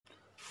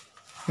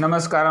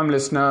Namaskaram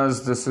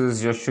listeners, this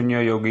is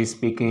Yashunya Yogi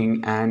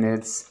speaking and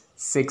it's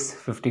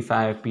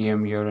 6:55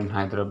 p.m. here in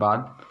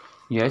Hyderabad.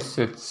 Yes,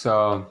 it's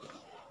a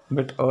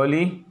bit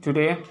early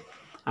today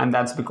and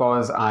that's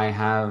because I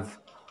have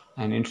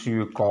an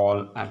interview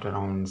call at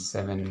around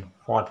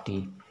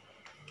 7:40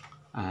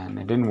 and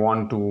I didn't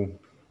want to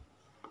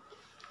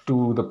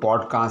do the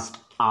podcast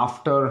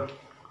after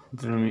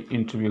the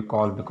interview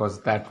call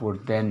because that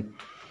would then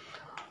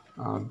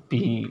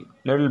be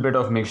a little bit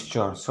of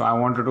mixture. So I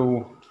wanted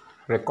to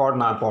record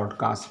my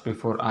podcast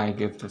before I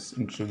give this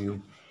interview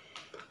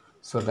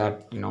so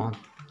that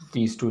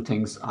these two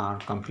things are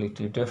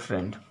completely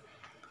different.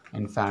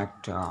 In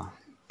fact,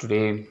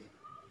 today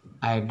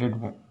I did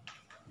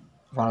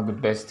one of the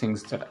best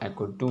things that I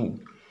could do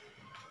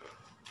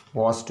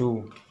was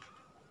to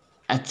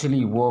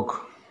actually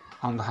work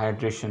on the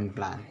hydration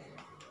plan.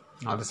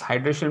 Now this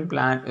hydration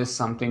plan is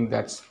something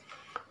that's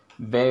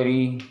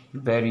very,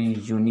 very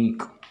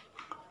unique.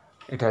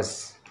 It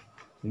has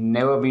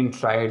never been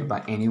tried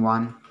by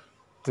anyone.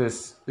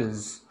 This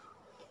is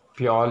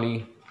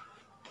purely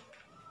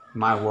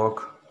my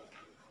work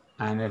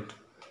and it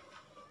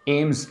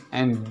aims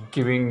at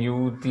giving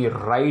you the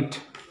right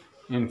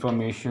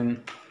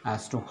information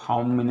as to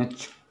how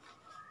much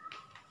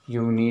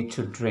you need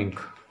to drink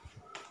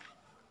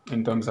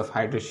in terms of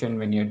hydration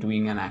when you're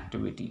doing an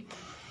activity.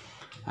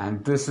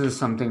 And this is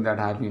something that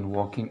I've been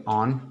working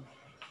on.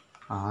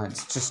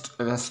 It's just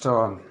a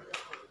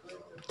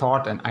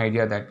thought and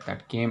idea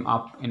that came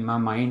up in my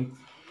mind,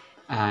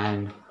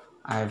 and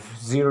I've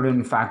zeroed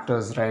in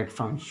factors right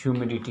from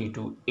humidity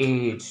to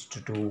age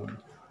to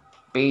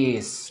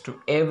pace to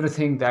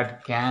everything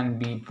that can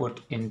be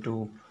put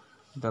into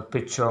the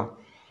picture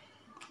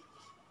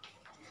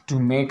to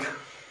make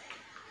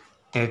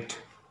it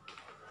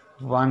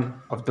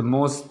one of the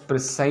most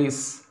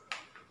precise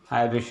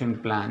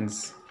hydration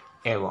plans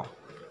ever.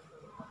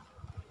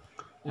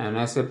 And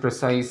I say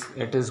precise,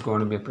 it is going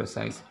to be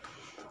precise.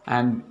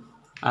 And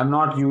I've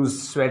not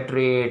used sweat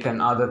rate and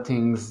other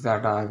things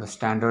that are the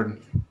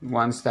standard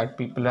ones that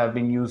people have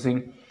been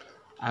using.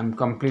 I'm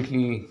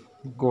completely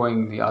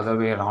going the other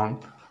way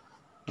around.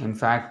 In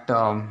fact,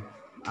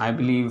 I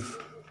believe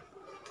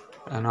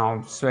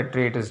sweat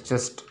rate is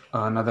just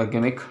another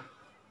gimmick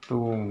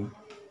to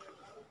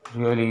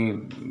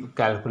really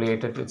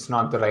calculate it. It's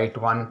not the right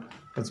one.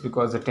 It's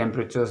because the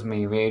temperatures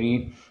may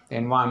vary. The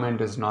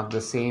environment is not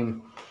the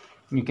same.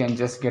 You can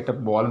just get a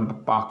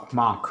ballpark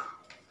mark.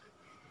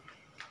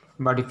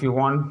 But if you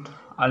want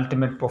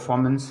ultimate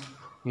performance,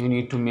 you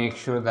need to make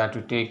sure that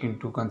you take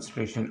into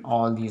consideration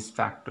all these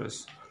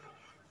factors.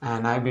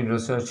 And I've been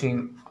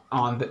researching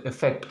on the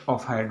effect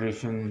of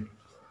hydration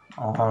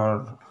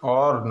or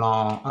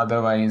no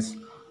otherwise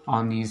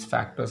on these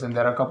factors. And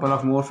there are a couple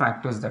of more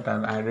factors that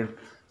I've added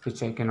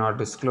which I cannot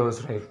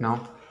disclose right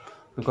now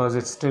because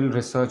it's still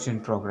research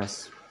in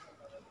progress.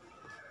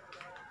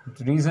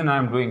 The reason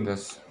I'm doing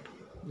this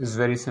is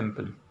very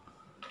simple.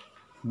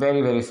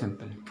 Very, very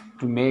simple.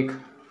 To make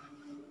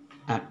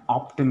an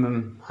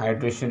optimum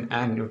hydration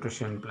and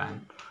nutrition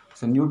plan.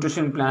 So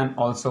nutrition plan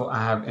also I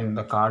have in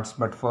the cards,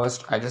 but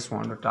first I just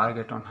want to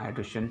target on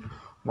hydration,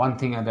 one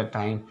thing at a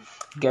time,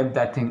 get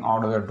that thing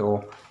out of the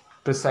door,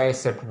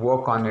 precise it,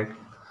 work on it.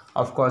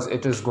 Of course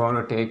it is going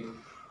to take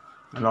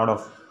a lot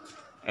of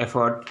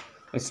effort.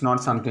 It's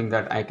not something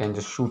that I can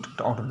just shoot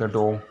it out of the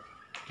door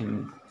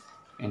in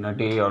a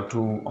day or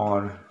two,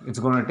 or it's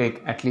going to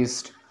take at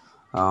least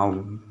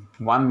 1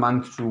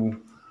 month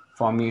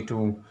for me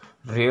to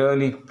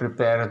really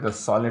prepare the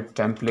solid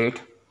template,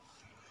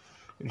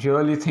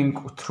 really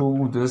think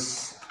through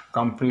this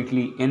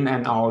completely in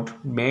and out,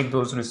 make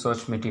those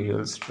research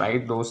materials,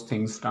 write those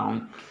things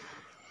down,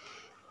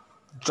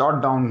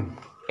 jot down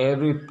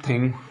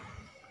everything,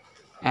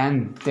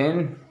 and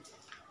then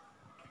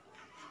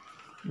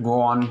go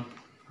on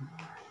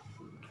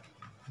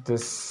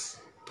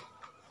this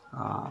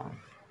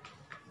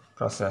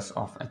process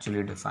of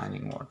actually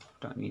defining what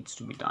needs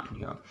to be done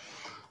here.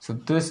 So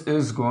this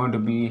is going to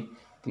be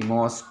the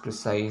most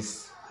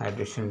precise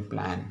hydration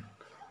plan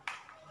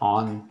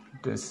on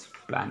this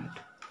planet,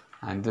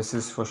 and this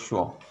is for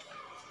sure.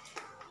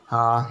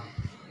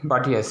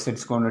 But yes,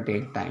 it's going to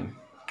take time.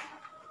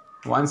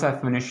 Once I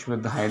finish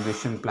with the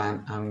hydration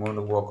plan, I'm going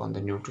to work on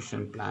the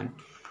nutrition plan,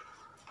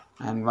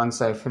 and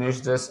once I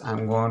finish this,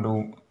 I'm going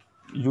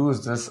to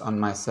use this on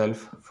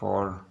myself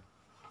for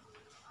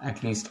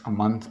at least a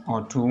month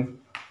or two,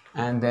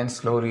 and then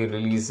slowly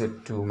release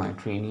it to my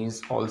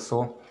trainees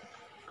also,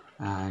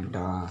 and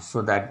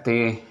so that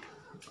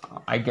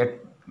I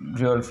get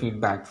real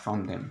feedback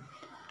from them.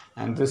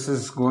 And this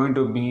is going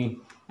to be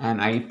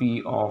an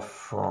IP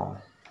of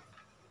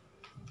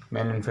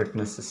Melon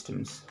Fitness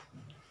Systems,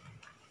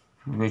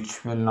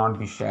 which will not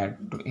be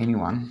shared to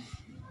anyone.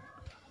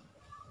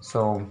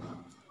 So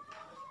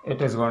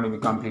it is going to be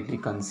completely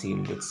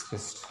concealed. It's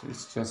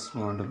just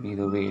going to be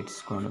the way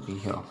it's going to be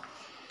here.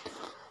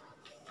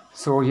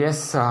 So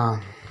yes,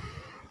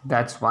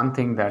 that's one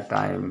thing that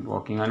I'm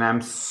working on.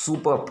 I'm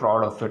super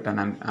proud of it,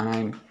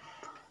 and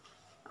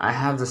I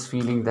have this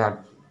feeling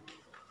that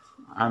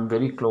I'm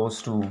very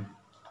close to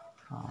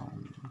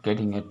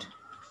getting it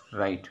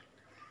right.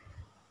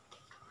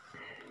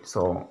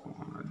 So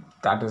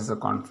that is the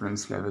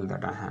confidence level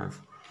that I have.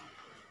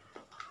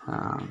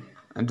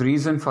 And the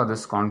reason for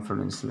this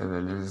confidence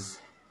level is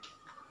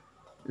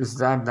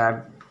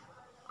that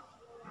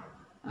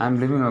I'm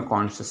living a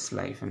conscious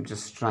life. I'm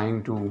just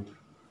trying to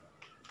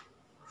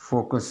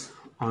focus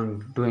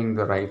on doing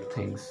the right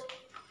things,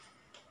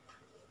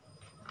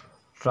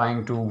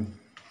 trying to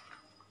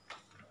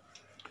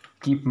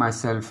keep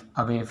myself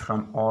away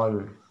from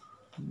all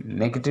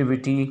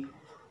negativity.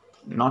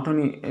 Not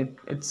only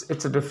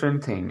it's a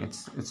different thing.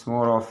 It's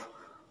more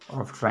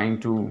of trying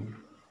to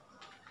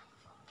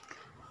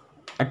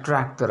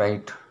attract the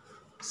right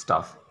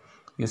stuff.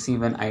 You see,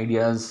 when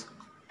ideas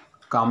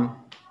come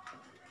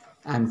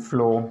and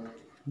flow,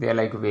 they're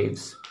like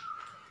waves.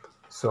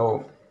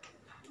 So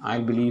I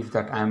believe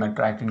that I'm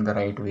attracting the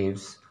right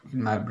waves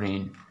in my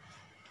brain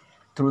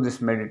through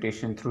this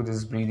meditation, through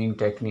this breathing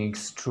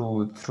techniques,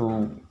 through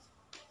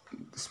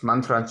this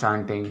mantra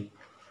chanting,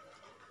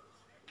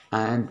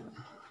 and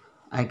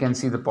I can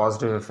see the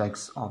positive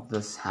effects of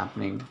this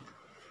happening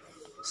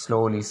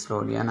slowly,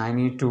 and I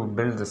need to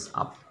build this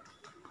up.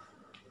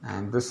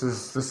 And this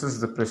is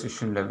the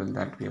precision level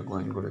that we are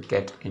going to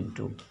get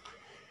into.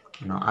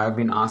 I've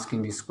been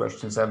asking these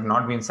questions. I've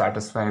not been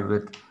satisfied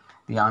with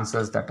the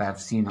answers that I've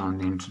seen on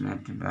the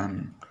internet,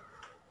 and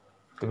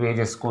the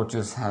various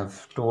coaches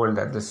have told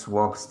that this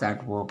works,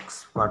 that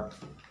works, but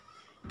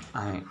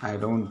I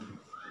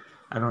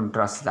don't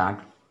trust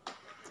that.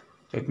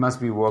 It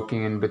must be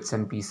working in bits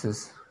and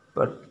pieces,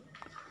 but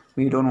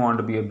we don't want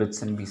to be a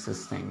bits and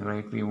pieces thing,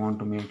 right? We want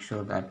to make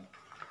sure that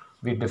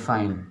we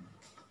define,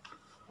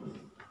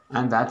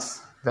 and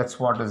that's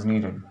what is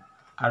needed.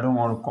 I don't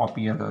want to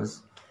copy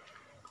others.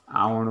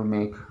 I want to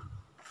make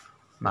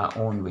my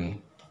own way,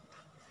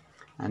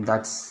 and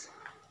that's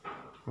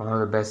one of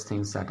the best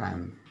things that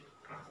I'm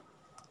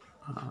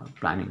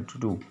planning to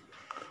do.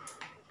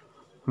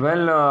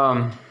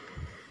 Well,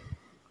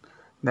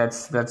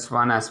 that's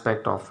one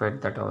aspect of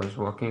it that I was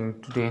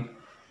working today.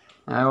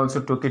 I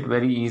also took it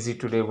very easy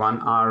today.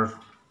 1 hour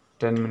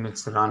 10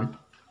 minutes run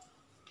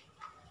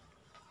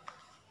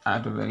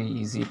at a very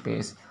easy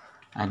pace.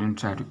 I didn't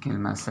try to kill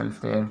myself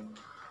there.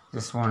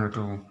 Just wanted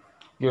to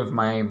give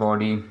my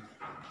body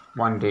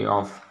 1 day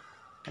of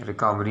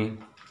recovery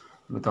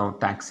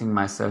without taxing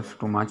myself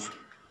too much.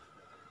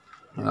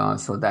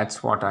 So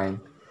that's what I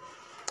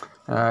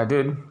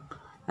did.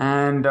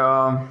 And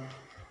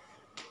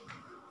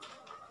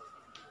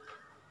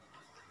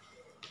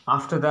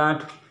after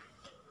that,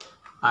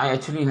 I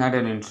actually had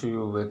an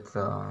interview with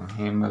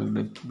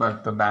Hemal,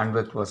 but the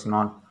bandwidth was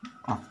not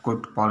of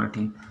good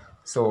quality,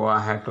 so I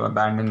had to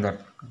abandon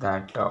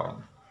that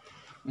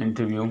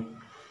interview,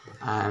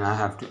 and I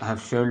have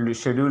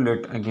scheduled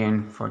it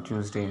again for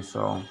Tuesday.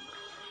 So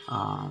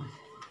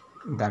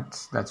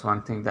that's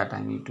one thing that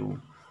I need to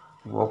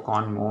work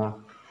on more.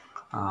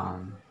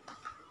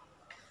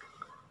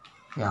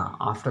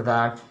 After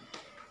that,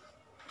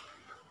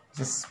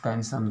 just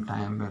spend some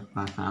time with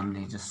my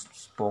family, just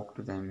spoke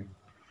to them.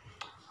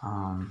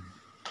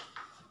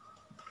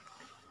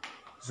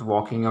 Just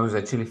walking, I was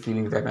actually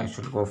feeling that I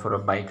should go for a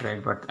bike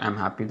ride, but I'm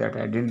happy that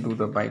I didn't do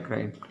the bike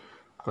ride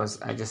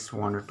because I just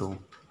wanted to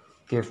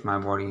give my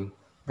body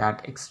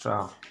that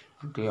extra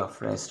day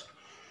of rest.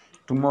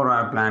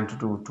 Tomorrow I plan to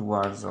do 2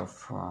 hours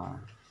of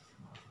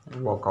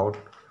workout,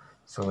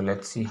 so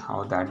let's see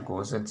how that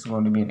goes. It's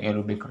going to be an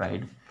aerobic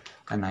ride,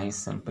 a nice,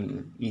 simple,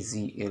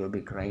 easy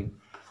aerobic ride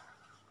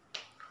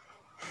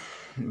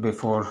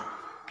before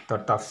the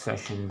tough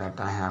session that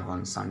I have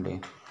on Sunday.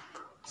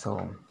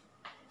 So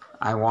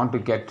I want to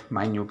get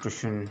my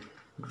nutrition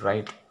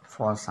right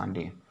for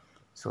Sunday.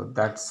 So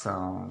that's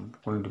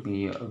going to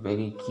be a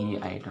very key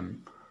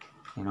item,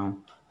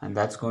 and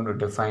that's going to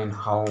define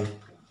how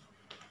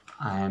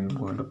I am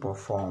going to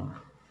perform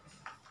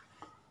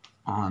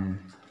on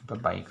the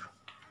bike.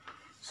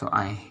 So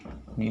I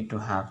need to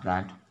have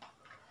that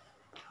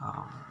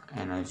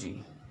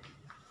energy.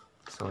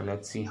 So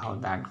let's see how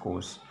that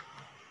goes.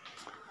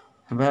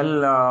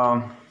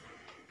 Well,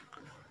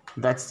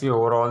 that's the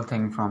overall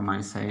thing from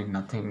my side.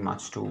 Nothing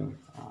much to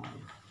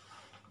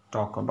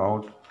talk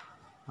about,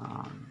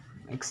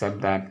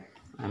 except that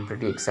I'm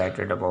pretty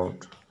excited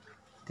about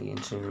the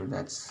interview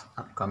that's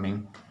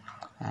upcoming,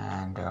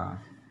 and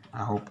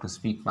I hope to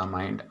speak my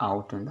mind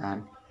out in that.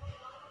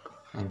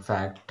 In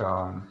fact,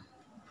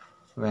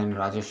 when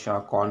Rajesh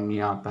Shah called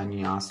me up and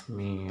he asked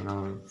me,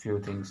 a few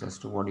things as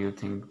to what do you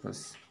think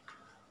this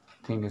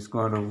thing is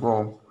going to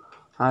go,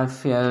 I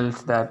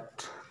felt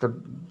that the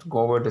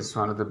COVID is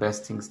one of the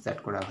best things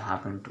that could have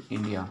happened to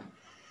India.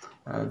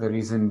 The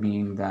reason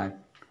being that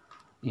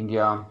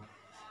India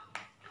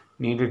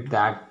needed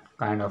that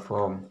kind of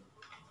a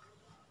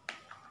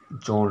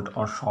jolt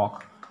or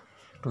shock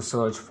to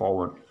surge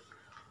forward.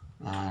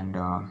 And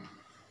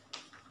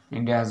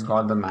India has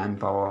got the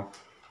manpower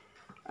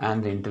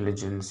and the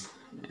intelligence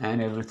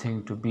and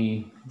everything to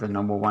be the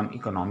number one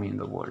economy in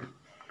the world.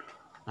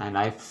 And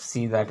I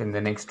see that in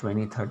the next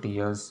 20-30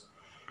 years,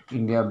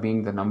 India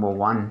being the number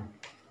one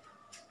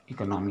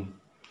economy.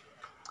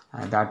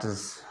 That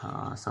is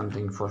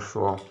something for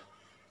sure.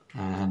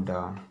 And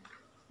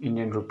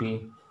Indian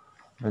rupee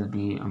will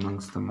be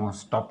amongst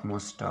the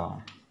topmost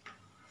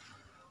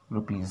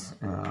rupees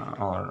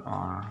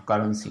or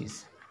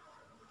currencies,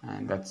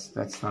 and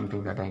that's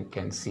something that I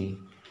can see.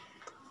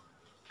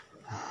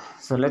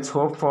 So let's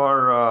hope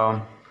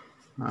for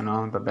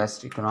the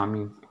best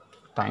economic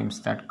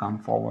times that come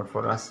forward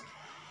for us.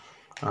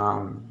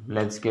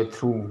 Let's get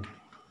through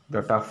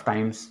the tough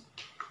times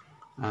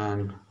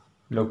and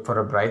look for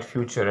a bright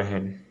future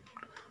ahead.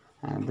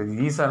 And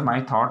these are my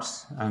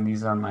thoughts and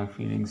these are my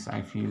feelings.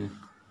 I feel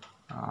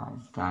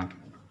that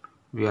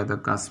we are the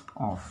cusp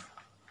of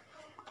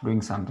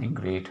doing something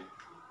great.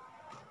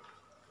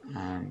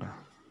 And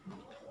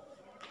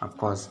of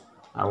course,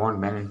 I want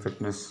men in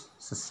fitness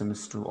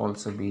systems to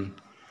also be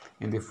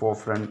in the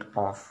forefront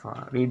of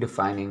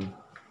redefining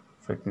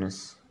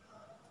fitness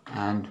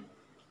and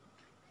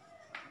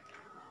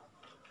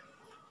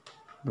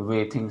the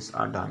way things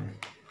are done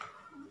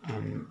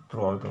and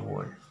throughout the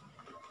world.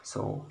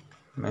 So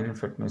Men in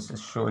Fitness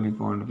is surely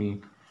going to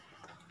be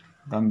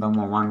the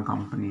number one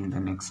company in the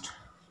next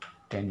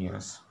 10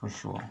 years for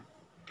sure.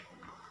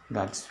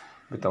 That's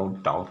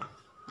without doubt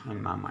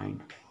in my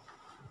mind.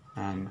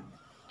 And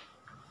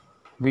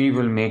we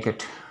will make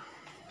it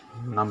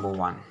number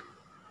one.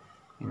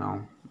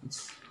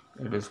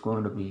 It is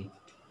going to be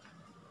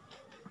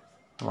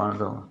one of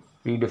the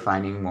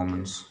redefining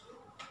moments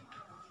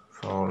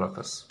for all of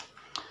us.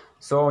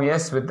 So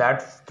yes, with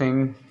that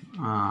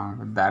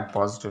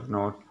positive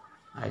note,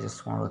 I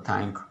just want to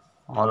thank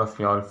all of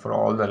y'all for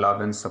all the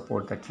love and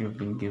support that you've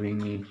been giving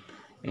me.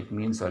 It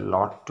means a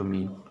lot to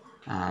me,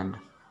 and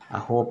I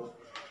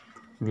hope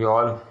we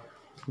all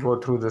go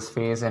through this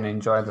phase and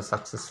enjoy the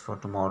success for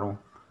tomorrow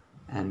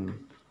and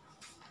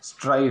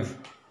strive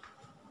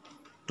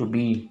to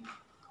be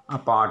a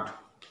part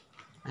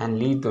and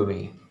lead the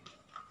way.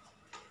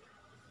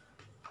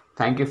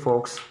 Thank you,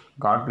 folks.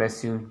 God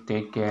bless you.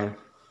 Take care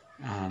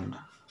and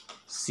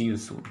see you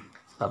soon.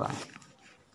 Bye-bye.